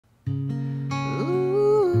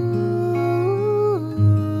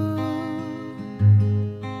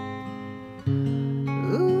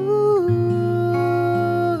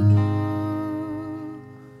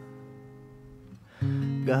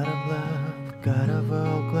God of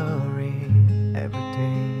all glory, every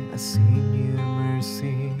day I see new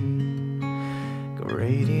mercy.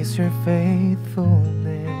 Great is your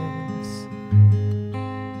faithfulness.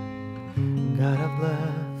 God of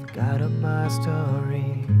love, God of my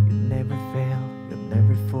story, you never fail, you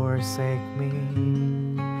never forsake me.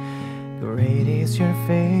 Great is your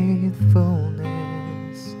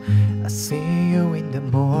faithfulness. I see you in the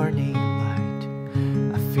morning light,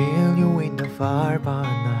 I feel you in the far by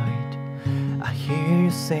night. I hear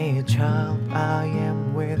you say, child, I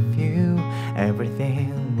am with you,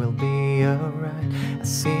 everything will be alright. I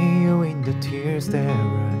see you in the tears that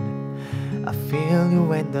run, I feel you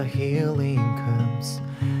when the healing comes.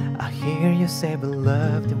 I hear you say,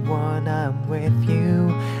 beloved one, I'm with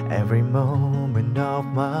you every moment of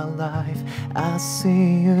my life. I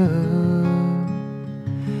see you,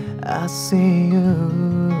 I see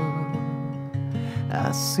you,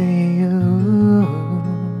 I see you,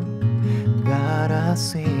 God, I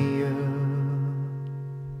see you.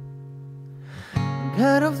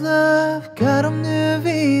 God of love, God of new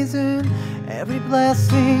vision, every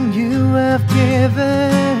blessing you have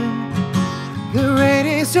given. Great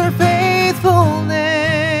is your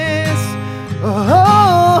faithfulness.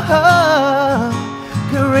 Oh,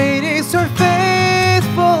 great is your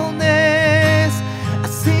faithfulness. I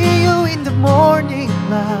see you in the morning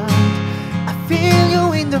light, I feel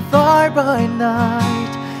you in the far by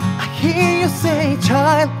night. I hear you say,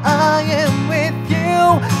 child, I am with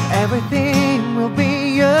you, everything will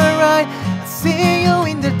be alright. I see you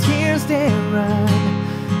in the tears that run,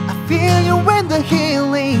 I feel you when the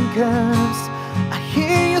healing comes. I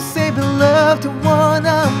hear you say, beloved one,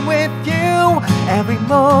 I'm with you every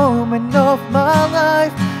moment of my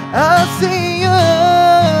life. I see you,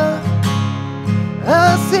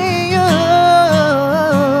 I see you,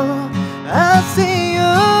 I see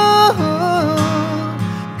you,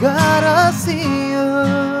 God, I see you.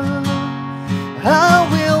 I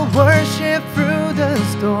will worship through the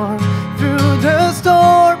storm, through the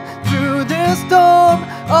storm, through the storm.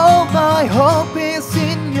 All my hope is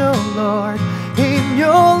in your Lord, in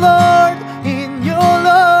your Lord, in your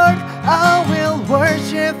Lord. I will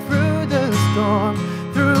worship through the storm,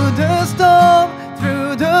 through the storm,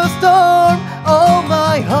 through the storm. All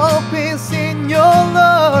my hope is in your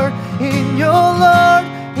Lord, in your Lord,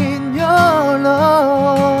 in your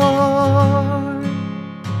Lord.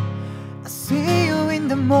 I see you in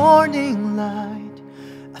the morning light,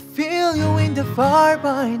 I feel you in the far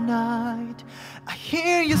by night. I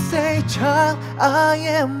hear you say, child, I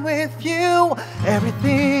am with you,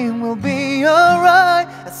 everything will be alright.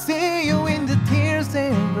 I see you in the tears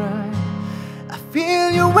that run, I feel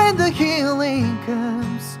you when the healing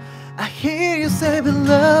comes. I hear you say,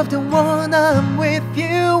 beloved one, I'm with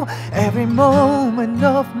you every moment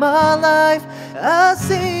of my life. I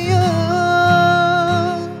see you,